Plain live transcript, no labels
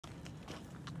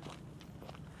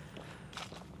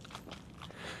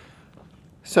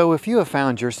So if you have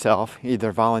found yourself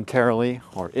either voluntarily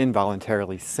or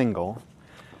involuntarily single,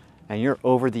 and you're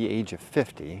over the age of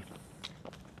 50,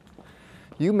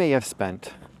 you may have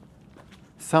spent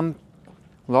some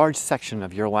large section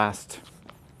of your last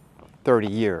 30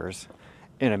 years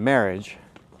in a marriage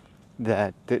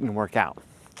that didn't work out.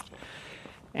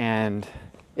 And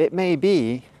it may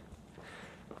be,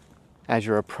 as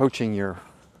you're approaching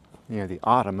the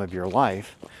autumn of your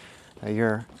life,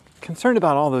 you're concerned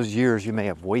about all those years you may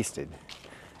have wasted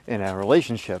in a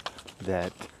relationship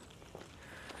that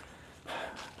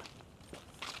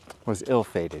was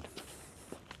ill-fated.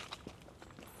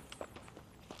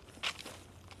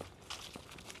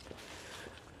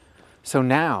 So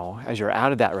now, as you're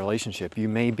out of that relationship, you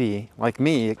may be, like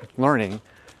me, learning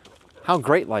how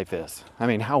great life is. I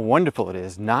mean, how wonderful it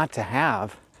is not to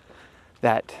have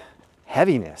that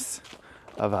heaviness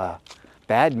of a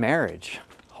bad marriage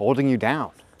holding you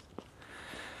down.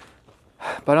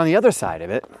 But on the other side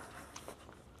of it,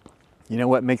 you know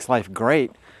what makes life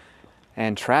great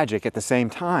and tragic at the same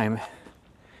time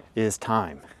is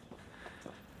time.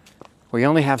 We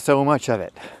only have so much of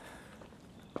it.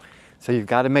 So you've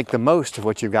got to make the most of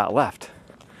what you've got left,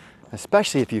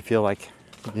 especially if you feel like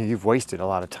you've wasted a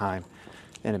lot of time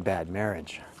in a bad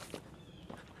marriage.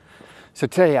 So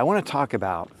today I want to talk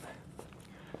about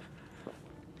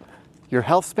your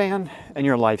health span and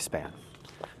your lifespan.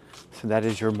 So that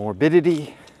is your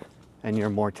morbidity and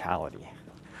your mortality,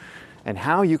 and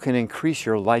how you can increase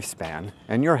your lifespan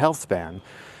and your health span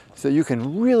so you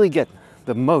can really get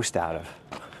the most out of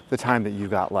the time that you've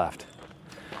got left.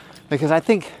 Because I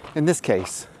think in this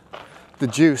case, the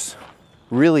juice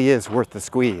really is worth the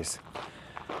squeeze,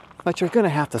 but you're going to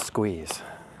have to squeeze.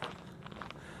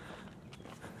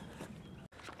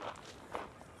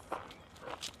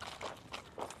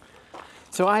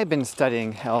 So I've been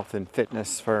studying health and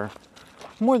fitness for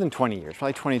more than 20 years,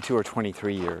 probably 22 or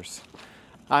 23 years.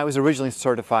 I was originally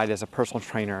certified as a personal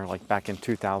trainer like back in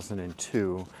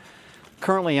 2002.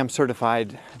 Currently I'm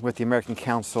certified with the American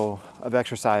Council of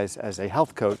Exercise as a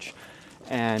health coach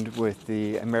and with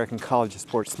the American College of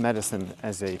Sports Medicine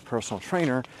as a personal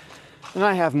trainer. And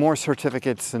I have more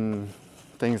certificates and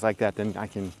things like that than I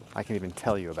can even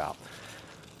tell you about.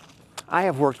 I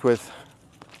have worked with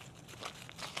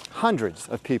hundreds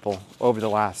of people over the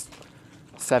last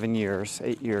 7 years,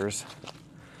 8 years,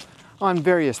 on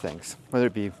various things, whether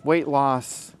it be weight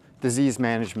loss, disease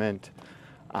management,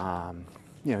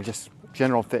 just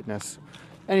general fitness,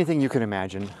 anything you can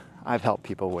imagine, I've helped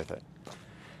people with it.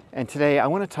 And today I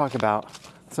want to talk about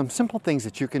some simple things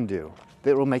that you can do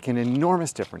that will make an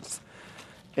enormous difference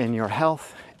in your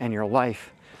health and your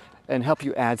life and help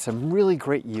you add some really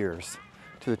great years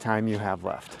to the time you have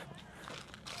left.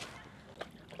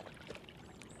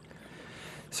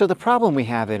 So the problem we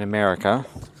have in America,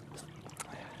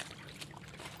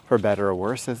 for better or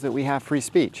worse, is that we have free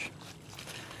speech.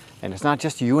 And it's not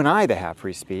just you and I that have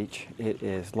free speech, it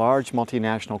is large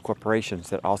multinational corporations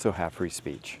that also have free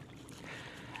speech.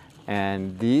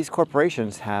 And these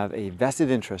corporations have a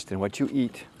vested interest in what you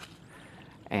eat,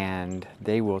 and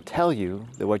they will tell you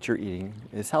that what you're eating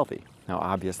is healthy. Now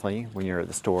obviously, when you're at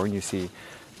the store and you see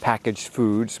packaged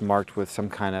foods marked with some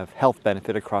kind of health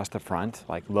benefit across the front,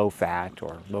 like low fat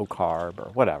or low carb or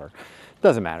whatever,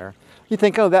 doesn't matter. You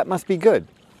think, oh, that must be good.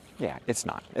 Yeah, it's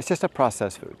not. It's just a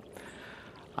processed food.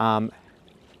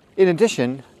 In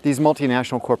addition, these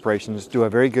multinational corporations do a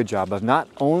very good job of not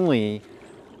only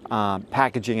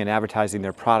packaging and advertising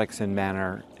their products in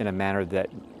a manner that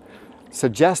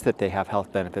suggests that they have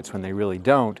health benefits when they really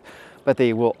don't, but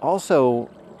they will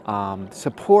also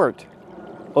support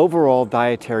overall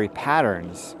dietary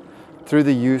patterns through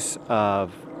the use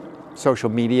of social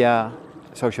media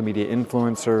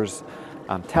influencers,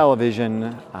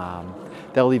 television.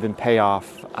 They'll even pay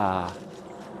off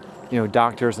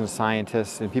doctors and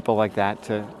scientists and people like that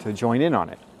to join in on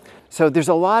it. So there's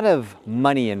a lot of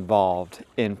money involved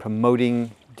in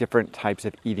promoting different types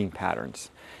of eating patterns.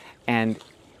 And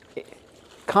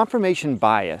confirmation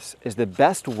bias is the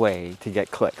best way to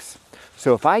get clicks.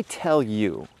 So if I tell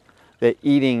you that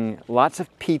eating lots of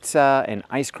pizza and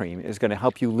ice cream is going to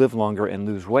help you live longer and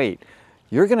lose weight,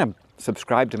 you're going to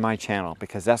subscribe to my channel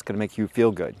because that's going to make you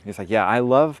feel good. It's like, yeah, I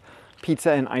love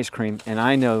pizza and ice cream, and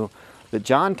I know that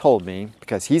John told me,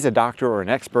 because he's a doctor or an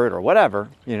expert or whatever,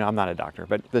 I'm not a doctor,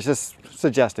 but it's just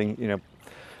suggesting,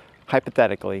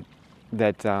 hypothetically,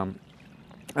 that I'm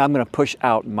going to push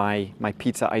out my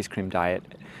pizza ice cream diet,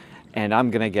 and I'm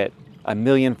going to get 1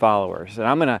 million followers, and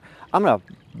I'm going to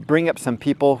bring up some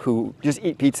people who just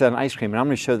eat pizza and ice cream, and I'm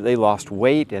going to show that they lost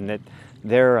weight and that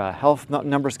their health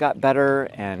numbers got better,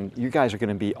 and you guys are going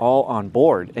to be all on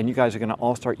board, and you guys are going to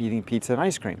all start eating pizza and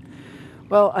ice cream.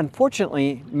 Well,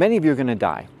 unfortunately, many of you are going to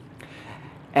die.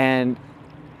 And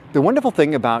the wonderful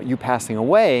thing about you passing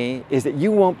away is that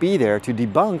you won't be there to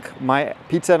debunk my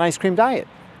pizza and ice cream diet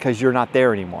because you're not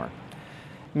there anymore.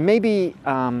 Maybe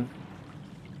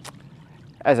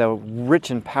as a rich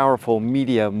and powerful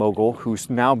media mogul who's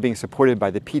now being supported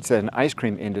by the pizza and ice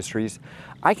cream industries,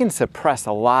 I can suppress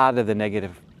a lot of the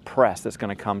negative press that's going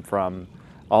to come from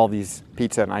all these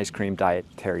pizza and ice cream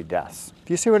dietary deaths.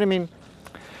 Do you see what I mean?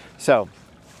 So,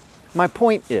 my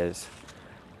point is,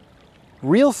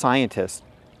 real scientists,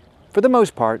 for the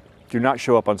most part, do not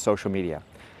show up on social media.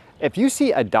 If you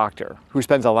see a doctor who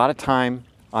spends a lot of time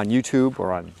on YouTube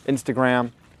or on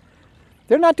Instagram,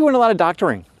 they're not doing a lot of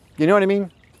doctoring. You know what I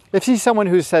mean? If you see someone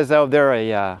who says, oh, they're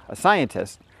a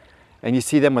scientist, and you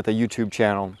see them with a YouTube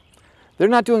channel, they're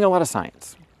not doing a lot of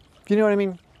science. You know what I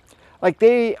mean? Like,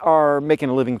 they are making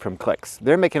a living from clicks.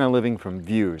 They're making a living from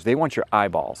views. They want your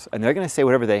eyeballs, and they're going to say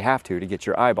whatever they have to get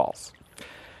your eyeballs.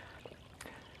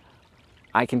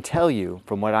 I can tell you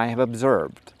from what I have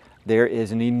observed, there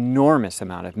is an enormous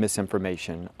amount of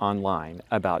misinformation online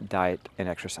about diet and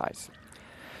exercise.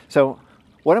 So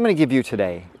what I'm going to give you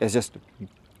today is just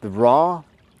the raw,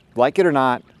 like it or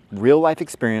not, real life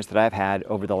experience that I've had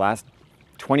over the last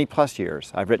 20 plus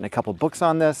years. I've written a couple books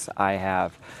on this. I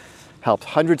have helped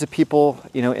hundreds of people,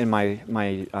 in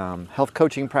my health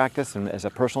coaching practice and as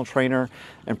a personal trainer.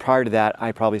 And prior to that,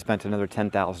 I probably spent another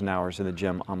 10,000 hours in the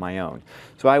gym on my own.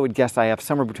 So I would guess I have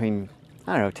somewhere between,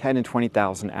 10 and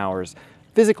 20,000 hours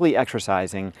physically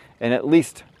exercising, and at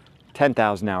least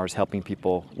 10,000 hours helping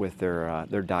people with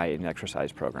their diet and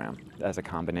exercise program as a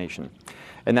combination.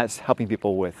 And that's helping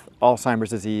people with Alzheimer's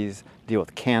disease, deal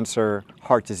with cancer,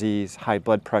 heart disease, high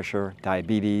blood pressure,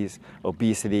 diabetes,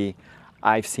 obesity.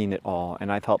 I've seen it all,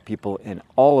 and I've helped people in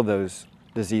all of those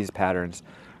disease patterns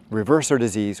reverse their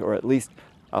disease, or at least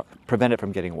prevent it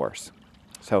from getting worse.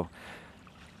 So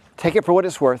take it for what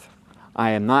it's worth.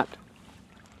 I am not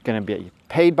going to be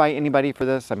paid by anybody for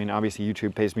this. I mean, obviously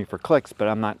YouTube pays me for clicks,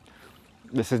 but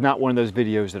this is not one of those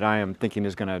videos that I am thinking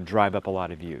is going to drive up a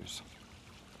lot of views.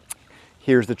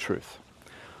 Here's the truth.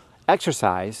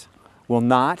 Exercise will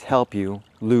not help you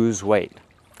lose weight.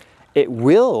 It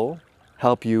will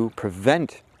help you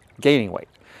prevent gaining weight.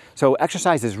 So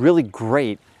exercise is really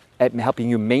great at helping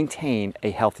you maintain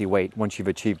a healthy weight once you've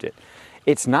achieved it.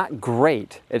 It's not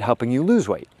great at helping you lose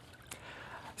weight.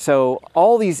 So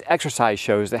all these exercise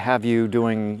shows that have you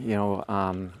doing,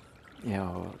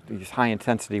 these high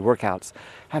intensity workouts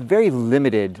have very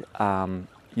limited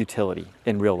utility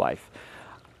in real life.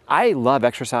 I love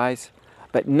exercise,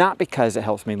 but not because it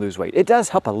helps me lose weight. It does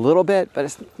help a little bit, but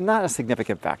it's not a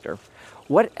significant factor.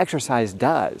 What exercise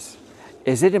does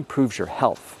is it improves your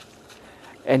health.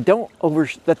 And don't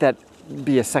let that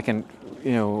be a second,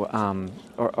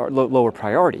 or lower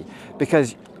priority.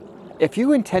 Because if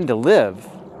you intend to live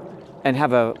and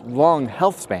have a long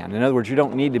health span, in other words, you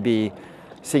don't need to be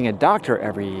seeing a doctor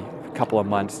every couple of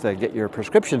months to get your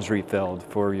prescriptions refilled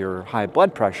for your high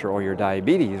blood pressure or your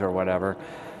diabetes or whatever,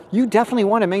 you definitely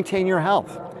want to maintain your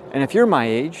health. And if you're my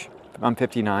age, I'm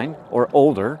 59 or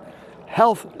older,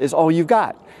 health is all you've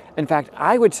got. In fact,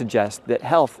 I would suggest that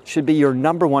health should be your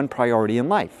 #1 priority in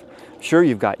life. Sure,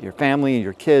 you've got your family and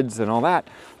your kids and all that,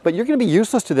 but you're going to be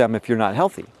useless to them if you're not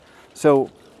healthy. So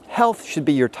health should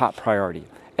be your top priority.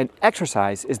 And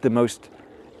exercise is the most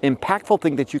impactful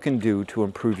thing that you can do to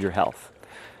improve your health.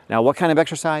 Now, what kind of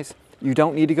exercise? You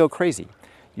don't need to go crazy.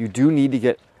 You do need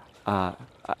to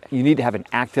you need to have an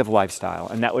active lifestyle,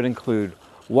 and that would include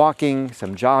walking,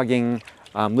 some jogging,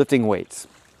 lifting weights.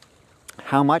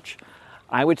 How much?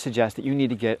 I would suggest that you need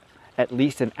to get at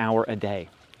least an hour a day.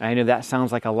 I know that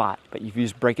sounds like a lot, but if you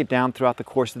just break it down throughout the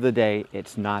course of the day,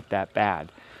 it's not that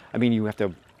bad. I mean, you have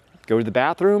to go to the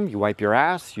bathroom, you wipe your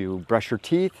ass, you brush your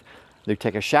teeth, you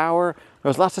take a shower.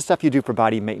 There's lots of stuff you do for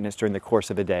body maintenance during the course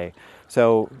of a day.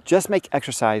 So just make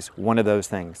exercise one of those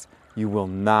things. You will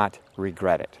not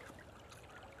regret it.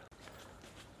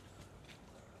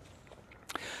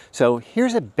 So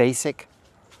here's a basic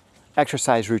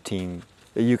exercise routine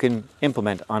that you can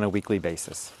implement on a weekly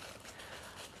basis.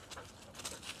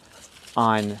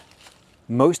 On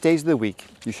most days of the week,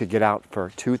 you should get out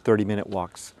for 2 30-minute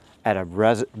walks at a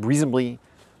reasonably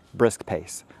brisk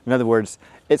pace. In other words,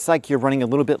 it's like you're running a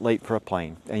little bit late for a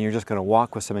plane and you're just going to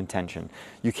walk with some intention.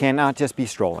 You cannot just be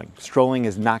strolling. Strolling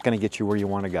is not going to get you where you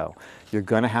want to go. You're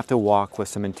going to have to walk with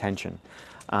some intention.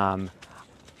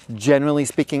 Generally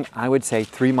speaking, I would say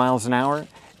 3 miles an hour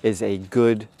is a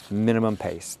good minimum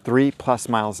pace. 3+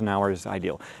 miles an hour is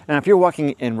ideal. And if you're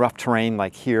walking in rough terrain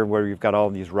like here where you've got all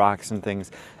these rocks and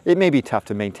things, it may be tough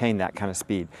to maintain that kind of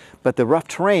speed. But the rough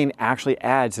terrain actually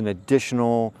adds an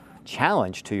additional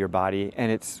challenge to your body,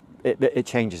 and it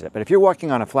changes it. But if you're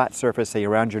walking on a flat surface, say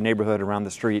around your neighborhood, around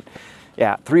the street,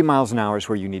 yeah, 3 miles an hour is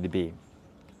where you need to be.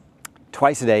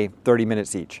 Twice a day, 30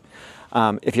 minutes each.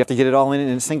 If you have to get it all in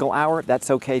a single hour,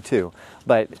 that's okay too.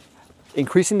 But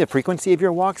increasing the frequency of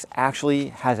your walks actually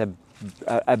has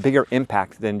a bigger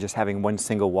impact than just having one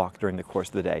single walk during the course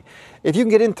of the day. If you can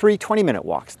get in 3 20-minute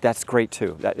walks, that's great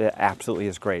too. That absolutely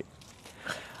is great.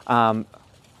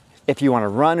 If you want to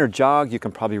run or jog, you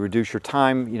can probably reduce your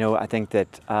time. You know, I think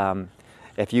that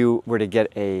if you were to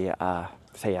get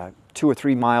say a 2 or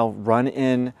 3 mile run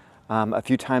in a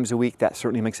few times a week, that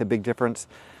certainly makes a big difference.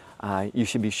 You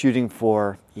should be shooting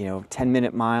for,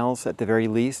 10-minute miles at the very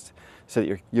least, so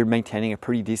that you're maintaining a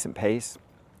pretty decent pace.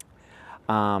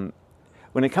 When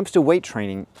it comes to weight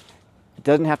training, you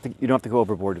don't have to go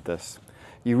overboard with this.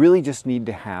 You really just need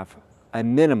to have a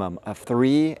minimum of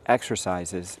 3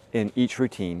 exercises in each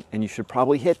routine, and you should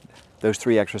probably hit those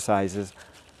 3 exercises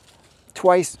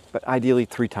twice, but ideally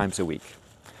 3 times a week.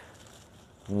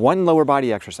 1 lower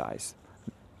body exercise,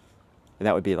 and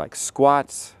that would be like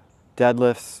squats,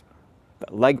 deadlifts,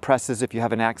 leg presses if you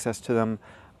have an access to them,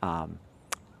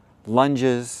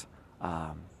 lunges,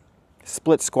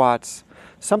 split squats,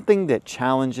 something that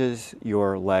challenges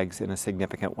your legs in a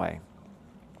significant way.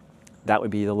 That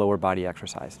would be the lower body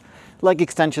exercise. Leg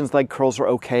extensions, leg curls are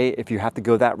okay if you have to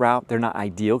go that route. They're not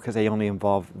ideal because they only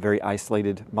involve very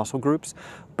isolated muscle groups,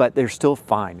 but they're still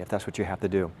fine if that's what you have to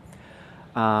do.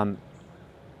 1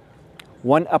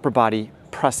 upper body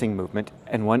pressing movement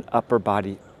and 1 upper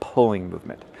body pulling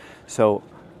movement. So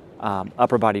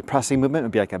upper body pressing movement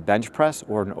would be like a bench press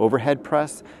or an overhead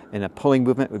press, and a pulling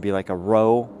movement would be like a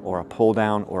row or a pull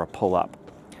down or a pull up.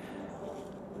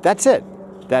 That's it.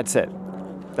 That's it.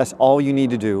 That's all you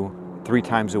need to do 3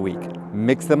 times a week.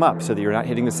 Mix them up so that you're not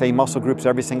hitting the same muscle groups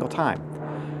every single time.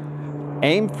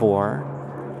 Aim for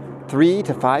 3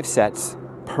 to 5 sets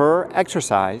per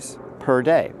exercise per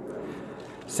day.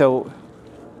 So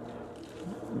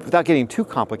without getting too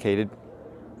complicated,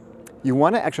 you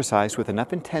want to exercise with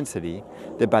enough intensity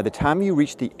that by the time you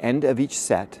reach the end of each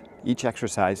set, each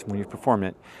exercise when you perform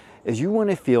it, is you want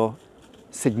to feel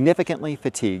significantly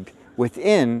fatigued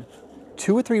within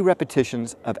 2 or 3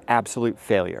 repetitions of absolute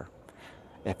failure.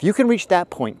 If you can reach that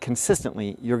point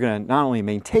consistently, you're going to not only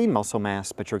maintain muscle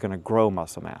mass, but you're going to grow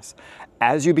muscle mass.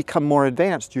 As you become more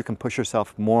advanced, you can push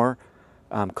yourself more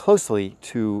closely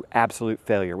to absolute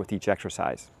failure with each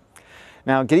exercise.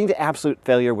 Now, getting to absolute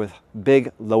failure with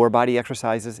big lower body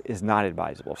exercises is not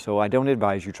advisable. So I don't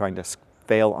advise you trying to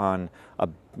fail on a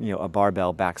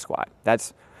barbell back squat.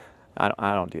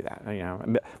 I don't do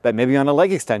that. But maybe on a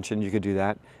leg extension you could do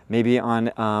that. Maybe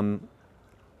on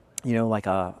like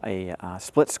a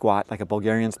split squat, like a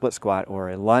Bulgarian split squat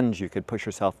or a lunge, you could push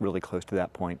yourself really close to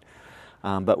that point.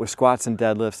 But with squats and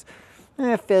deadlifts,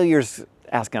 failure's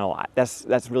asking a lot.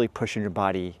 That's really pushing your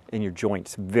body and your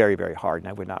joints very, very hard, and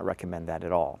I would not recommend that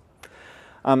at all.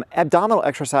 Abdominal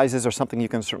exercises are something you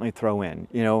can certainly throw in.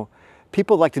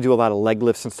 People like to do a lot of leg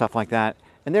lifts and stuff like that,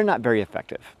 and they're not very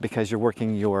effective because you're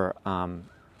working your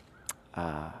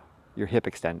hip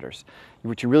extenders.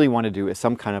 What you really want to do is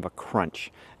some kind of a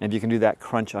crunch, and if you can do that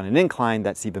crunch on an incline,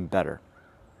 that's even better.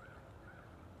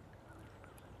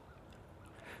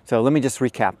 So let me just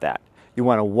recap that. You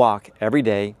want to walk every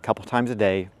day, a couple times a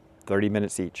day, 30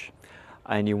 minutes each.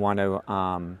 And you want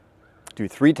to do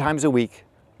 3 times a week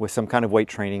with some kind of weight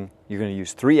training. You're going to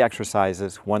use 3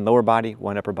 exercises, 1 lower body,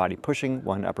 1 upper body pushing,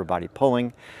 1 upper body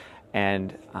pulling.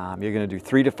 And you're going to do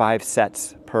 3 to 5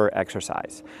 sets per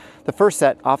exercise. The first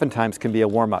set oftentimes can be a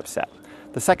warm-up set.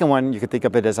 The second one, you can think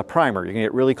of it as a primer. You're going to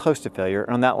get really close to failure.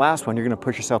 And on that last one, you're going to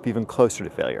push yourself even closer to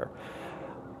failure.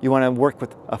 You want to work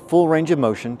with a full range of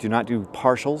motion. Do not do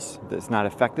partials. That's not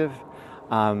effective.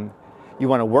 You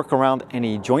want to work around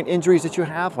any joint injuries that you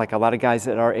have. Like a lot of guys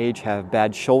at our age have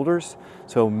bad shoulders,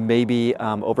 so maybe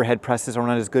overhead presses are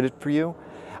not as good for you.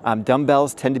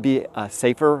 Dumbbells tend to be a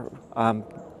safer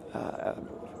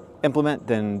implement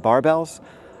than barbells.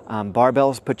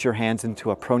 Barbells put your hands into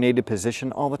a pronated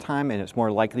position all the time, and it's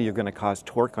more likely you're going to cause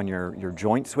torque on your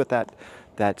joints with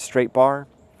that straight bar.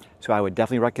 So I would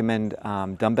definitely recommend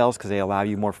dumbbells because they allow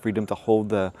you more freedom to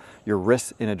hold your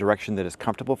wrists in a direction that is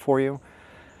comfortable for you.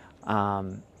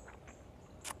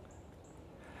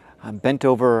 Bent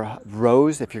over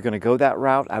rows, if you're going to go that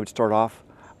route, I would start off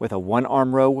with a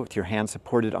 1-arm row with your hands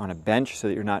supported on a bench so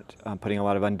that you're not putting a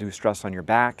lot of undue stress on your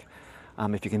back.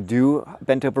 If you can do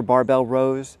bent over barbell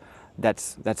rows,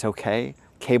 that's okay.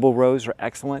 Cable rows are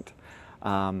excellent.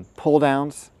 Pull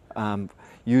downs,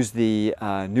 use the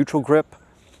neutral grip,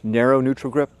 narrow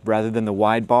neutral grip rather than the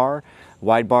wide bar.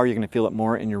 Wide bar, you're going to feel it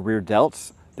more in your rear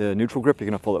delts. The neutral grip, you're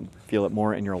going to feel it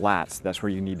more in your lats. That's where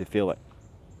you need to feel it.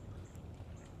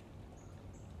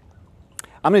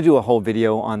 I'm going to do a whole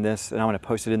video on this, and I'm going to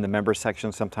post it in the members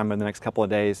section sometime in the next couple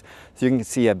of days so you can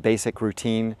see a basic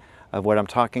routine of what I'm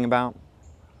talking about.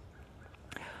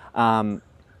 When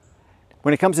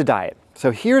it comes to diet,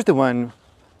 so here's the one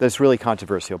that's really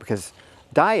controversial, because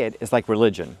diet is like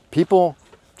religion. People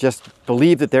just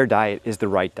believe that their diet is the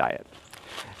right diet.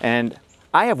 And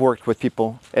I have worked with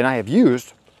people, and I have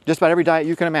used just about every diet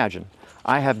you can imagine.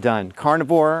 I have done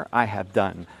carnivore, I have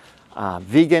done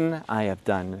vegan, I have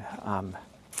done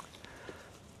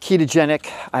ketogenic,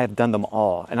 I have done them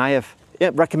all. And I have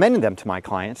recommended them to my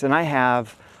clients, and I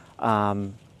have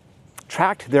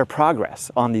tracked their progress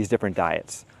on these different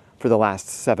diets for the last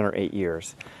 7 or 8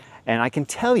 years. And I can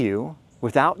tell you,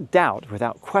 without doubt,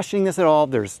 without questioning this at all,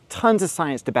 there's tons of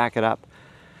science to back it up,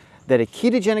 that a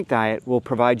ketogenic diet will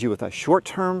provide you with a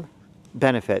short-term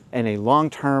benefit and a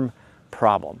long-term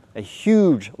problem, a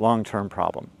huge long-term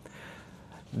problem.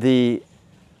 The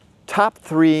top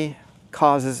 3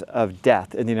 causes of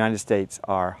death in the United States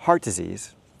are heart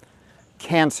disease,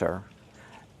 cancer,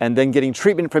 and then getting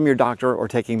treatment from your doctor or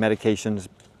taking medications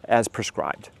as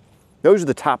prescribed. Those are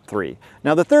the top 3.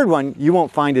 Now the third one you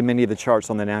won't find in many of the charts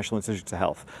on the National Institutes of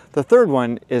Health. The third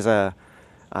one is a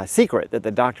secret that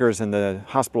the doctors and the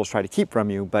hospitals try to keep from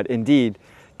you, but indeed,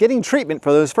 getting treatment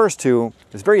for those first 2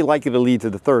 is very likely to lead to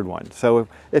the third one. So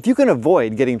if you can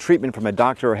avoid getting treatment from a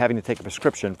doctor or having to take a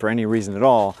prescription for any reason at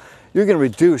all, you're going to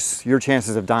reduce your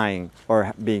chances of dying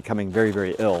or becoming very,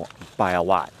 very ill by a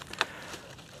lot.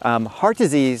 Heart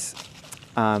disease,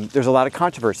 there's a lot of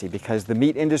controversy because the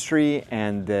meat industry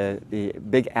and the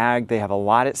big ag, they have a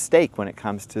lot at stake when it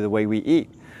comes to the way we eat.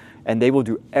 And they will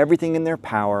do everything in their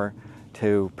power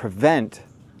to prevent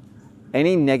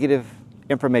any negative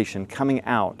information coming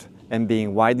out and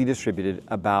being widely distributed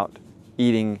about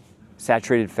eating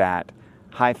saturated fat,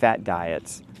 high-fat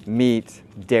diets, meat,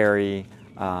 dairy,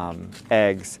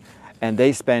 eggs, and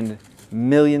they spend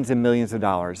millions and millions of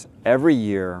dollars every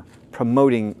year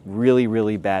promoting really,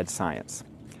 really bad science.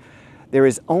 There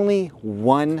is only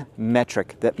one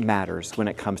metric that matters when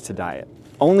it comes to diet.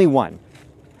 Only one,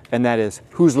 and that is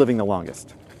who's living the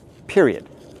longest. Period.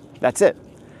 That's it.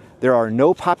 There are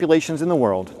no populations in the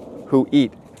world who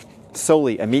eat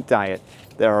solely a meat diet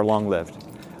that are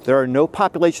long-lived. There are no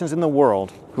populations in the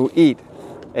world who eat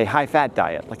a high-fat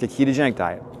diet, like a ketogenic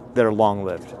diet, that are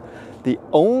long-lived. The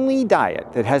only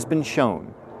diet that has been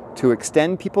shown to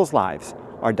extend people's lives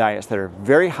are diets that are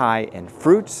very high in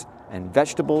fruits and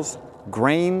vegetables,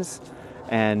 grains,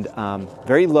 and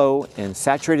very low in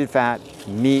saturated fat,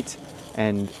 meat,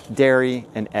 and dairy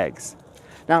and eggs.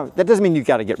 Now, that doesn't mean you've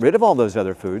got to get rid of all those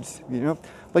other foods,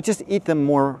 but just eat them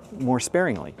more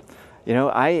sparingly.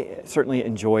 I certainly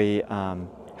enjoy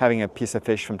having a piece of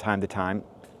fish from time to time,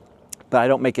 but I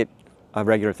don't make it a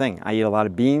regular thing. I eat a lot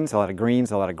of beans, a lot of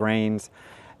greens, a lot of grains,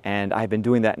 and I've been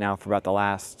doing that now for about the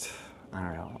last, I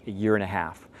don't know, a year and a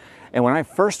half. And when I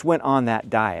first went on that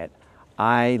diet,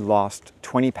 I lost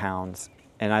 20 pounds,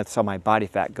 and I saw my body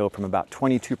fat go from about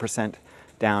 22%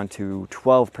 down to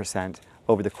 12%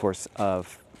 over the course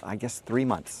of, I guess, 3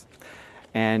 months.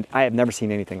 And I have never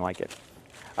seen anything like it.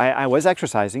 I was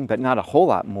exercising, but not a whole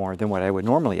lot more than what I would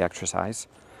normally exercise.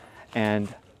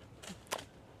 And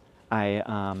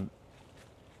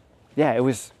yeah, it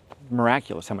was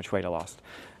miraculous how much weight I lost.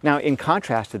 Now, in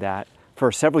contrast to that,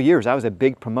 for several years, I was a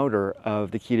big promoter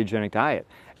of the ketogenic diet.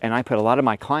 And I put a lot of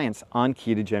my clients on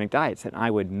ketogenic diets, and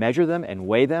I would measure them and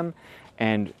weigh them.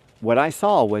 And what I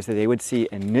saw was that they would see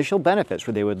initial benefits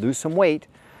where they would lose some weight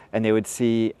and they would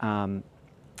see some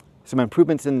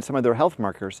improvements in some of their health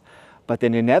markers. But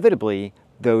then inevitably,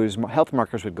 those health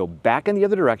markers would go back in the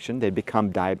other direction. They'd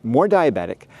become more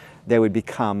diabetic. They would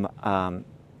become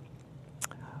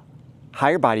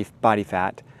higher body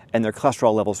fat, and their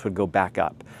cholesterol levels would go back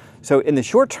up. So in the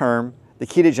short term, the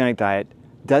ketogenic diet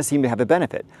does seem to have a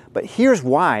benefit. But here's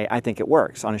why I think it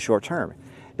works on a short term,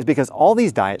 is because all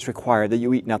these diets require that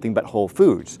you eat nothing but whole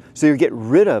foods. So you get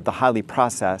rid of the highly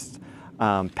processed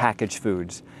packaged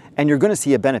foods, and you're going to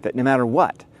see a benefit no matter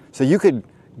what. So you could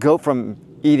go from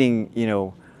eating,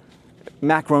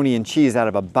 macaroni and cheese out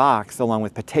of a box along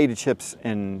with potato chips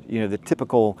and, the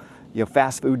typical,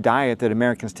 fast food diet that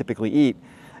Americans typically eat,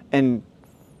 and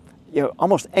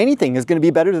almost anything is going to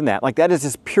be better than that. Like, that is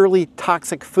just purely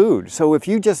toxic food. So if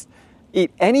you just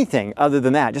eat anything other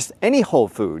than that, just any whole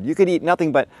food, you could eat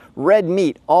nothing but red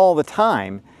meat all the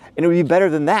time, And it would be better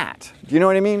than that. Do you know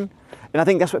what I mean? And I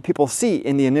think that's what people see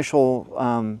in the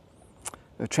initial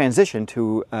transition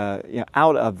to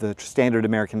out of the standard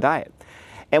American diet.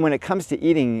 And when it comes to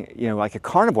eating, like a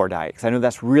carnivore diet, because I know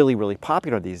that's really, really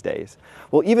popular these days.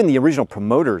 Well, even the original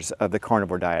promoters of the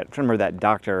carnivore diet, I remember that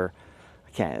doctor,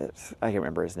 I can't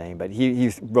remember his name, but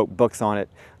he wrote books on it.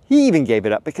 He even gave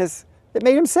it up because it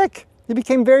made him sick. He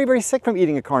became very, very sick from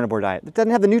eating a carnivore diet. It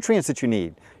doesn't have the nutrients that you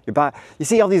need. You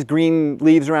see all these green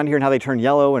leaves around here and how they turn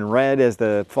yellow and red as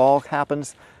the fall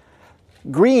happens.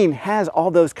 Green has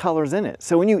all those colors in it.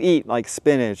 So when you eat like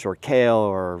spinach or kale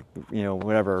or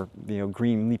whatever,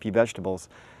 green leafy vegetables,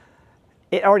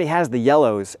 it already has the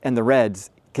yellows and the reds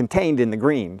contained in the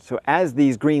green. So as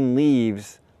these green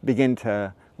leaves begin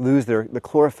to lose the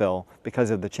chlorophyll because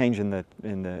of the change in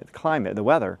the climate, the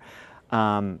weather,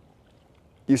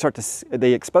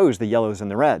 they expose the yellows and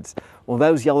the reds. Well,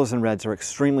 those yellows and reds are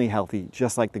extremely healthy,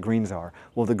 just like the greens are.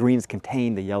 Well, the greens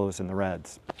contain the yellows and the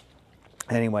reds.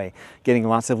 Anyway, getting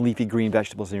lots of leafy green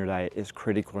vegetables in your diet is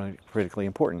critically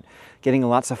important. Getting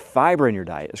lots of fiber in your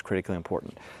diet is critically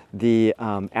important. The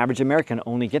average American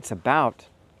only gets about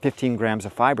 15 grams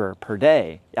of fiber per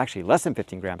day, actually less than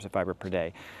 15 grams of fiber per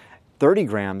day. 30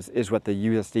 grams is what the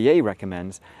USDA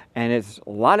recommends, and it's a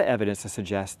lot of evidence to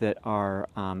suggest that our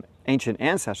ancient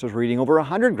ancestors were eating over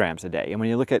 100 grams a day. And when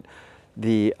you look at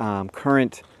the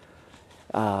current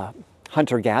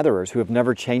hunter-gatherers who have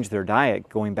never changed their diet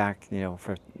going back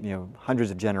for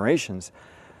hundreds of generations,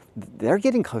 they're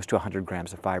getting close to 100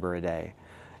 grams of fiber a day.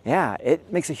 Yeah,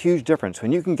 it makes a huge difference.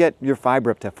 When you can get your fiber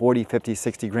up to 40, 50,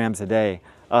 60 grams a day,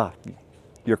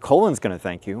 your colon's going to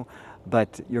thank you,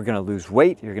 but you're going to lose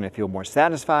weight, you're going to feel more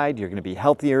satisfied, you're going to be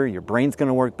healthier, your brain's going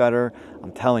to work better.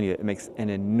 I'm telling you, it makes an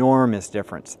enormous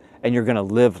difference, and you're going to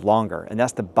live longer, and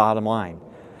that's the bottom line.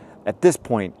 At this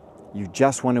point, you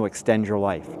just want to extend your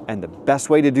life, and the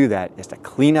best way to do that is to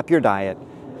clean up your diet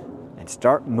and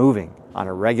start moving on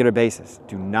a regular basis.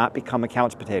 Do not become a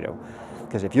couch potato,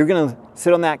 because if you're going to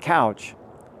sit on that couch,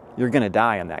 you're going to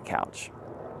die on that couch.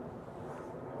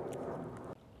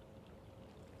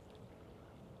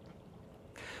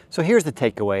 So here's the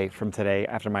takeaway from today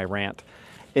after my rant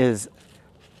is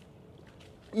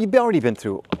you've already been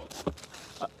through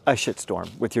a shitstorm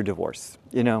with your divorce,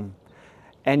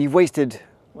 and you've wasted,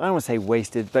 I don't want to say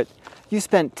wasted, but you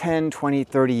spent 10, 20,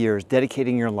 30 years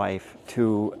dedicating your life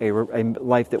to a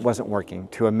life that wasn't working,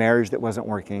 to a marriage that wasn't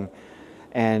working,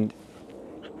 and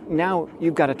now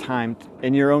you've got a time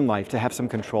in your own life to have some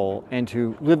control and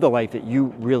to live the life that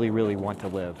you really, really want to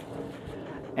live.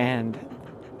 And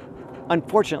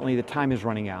unfortunately, the time is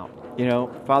running out.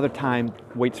 Father Time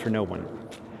waits for no one.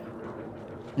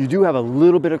 You do have a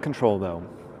little bit of control though,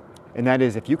 and that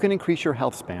is if you can increase your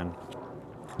health span,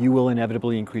 you will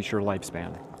inevitably increase your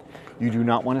lifespan. You do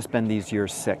not want to spend these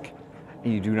years sick,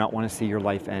 and you do not want to see your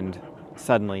life end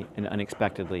suddenly and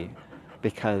unexpectedly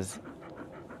because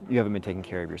you haven't been taking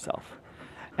care of yourself.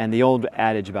 And the old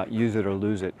adage about use it or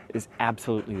lose it is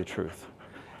absolutely the truth.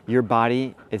 Your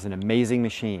body is an amazing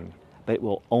machine, but it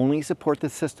will only support the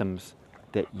systems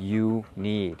that you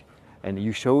need. And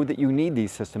you show that you need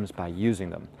these systems by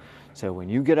using them. So when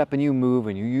you get up and you move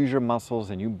and you use your muscles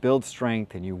and you build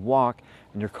strength and you walk,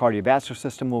 and your cardiovascular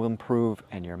system will improve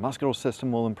and your muscular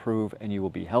system will improve, and you will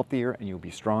be healthier and you'll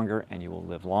be stronger and you will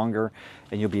live longer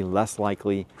and you'll be less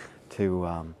likely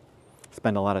to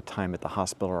spend a lot of time at the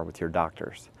hospital or with your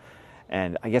doctors.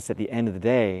 And I guess at the end of the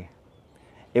day,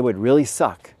 it would really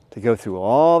suck to go through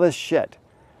all this shit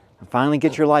and finally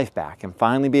get your life back and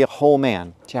finally be a whole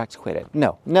man. Jack's quit it.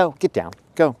 No, get down,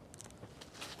 go.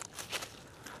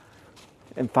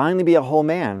 And finally be a whole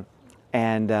man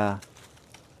and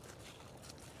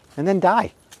then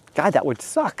die. God, that would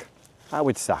suck. That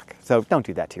would suck. So don't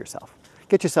do that to yourself.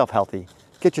 Get yourself healthy,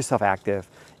 get yourself active,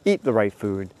 eat the right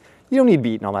food. You don't need to be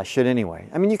eating all that shit anyway.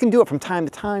 I mean, you can do it from time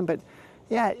to time, but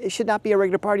yeah, it should not be a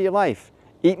regular part of your life.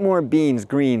 Eat more beans,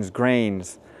 greens,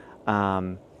 grains.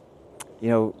 Go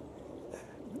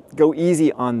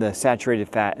easy on the saturated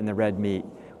fat and the red meat.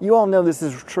 You all know this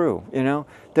is true,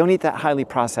 Don't eat that highly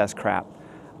processed crap.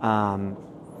 Add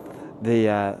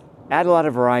a lot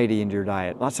of variety into your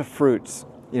diet, lots of fruits.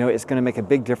 It's going to make a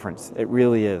big difference. It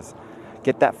really is.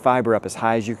 Get that fiber up as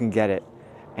high as you can get it.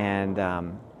 And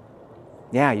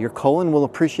yeah, your colon will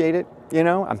appreciate it.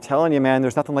 I'm telling you, man,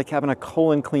 there's nothing like having a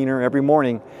colon cleaner every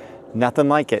morning. Nothing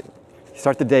like it. You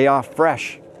start the day off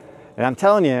fresh. And I'm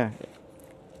telling you,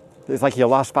 it's like you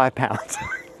lost 5 pounds.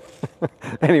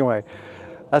 Anyway,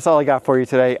 that's all I got for you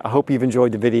today. I hope you've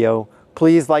enjoyed the video.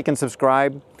 Please like and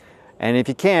subscribe. And if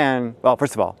you can, well,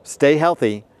 first of all, stay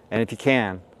healthy. And if you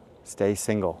can, stay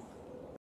single.